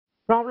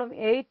Problem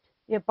 8.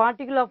 A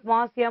particle of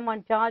mass m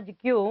and charge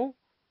q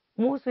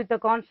moves with a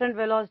constant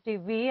velocity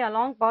v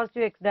along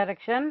positive x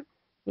direction.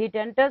 It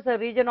enters a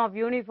region of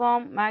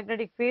uniform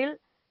magnetic field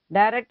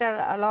directed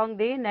along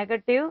the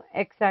negative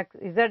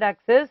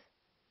z-axis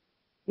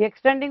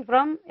extending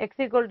from x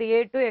equal to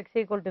a to x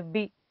equal to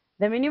b.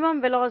 The minimum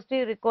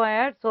velocity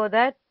required so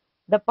that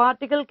the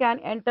particle can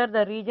enter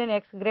the region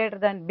x greater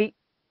than b.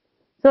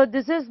 So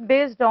this is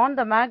based on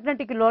the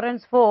magnetic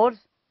Lorentz force.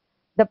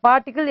 The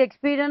particle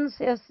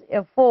experiences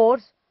a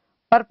force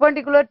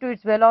perpendicular to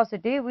its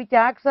velocity which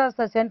acts as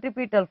a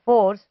centripetal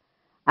force,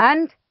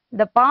 and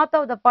the path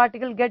of the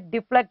particle gets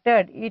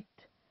deflected. It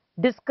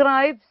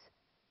describes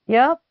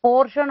a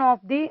portion of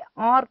the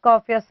arc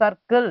of a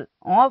circle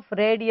of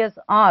radius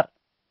r,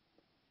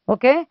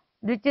 okay,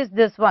 which is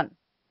this one.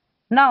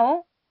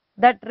 Now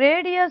that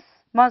radius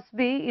must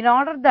be, in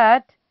order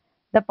that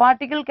the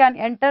particle can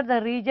enter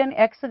the region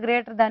x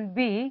greater than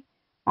b,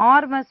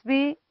 r must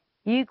be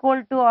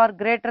equal to or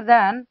greater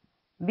than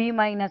b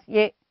minus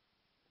a,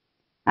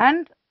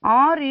 and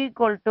r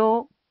equal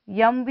to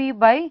mv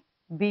by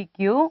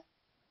bq.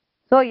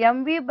 So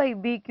mv by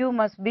bq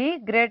must be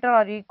greater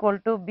or equal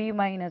to b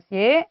minus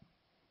a.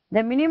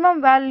 The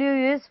minimum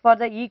value is for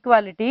the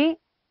equality.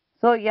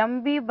 So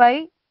mv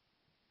by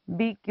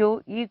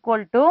bq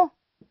equal to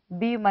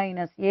b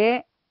minus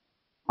a,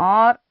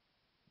 or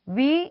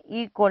v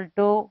equal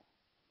to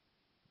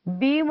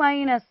b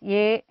minus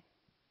a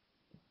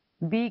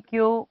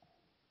bq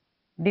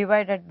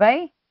divided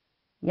by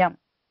m.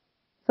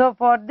 So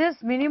for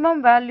this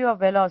minimum value of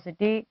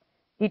velocity,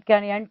 it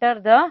can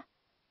enter the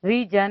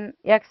region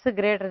x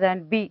greater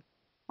than b.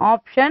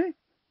 Option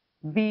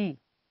B.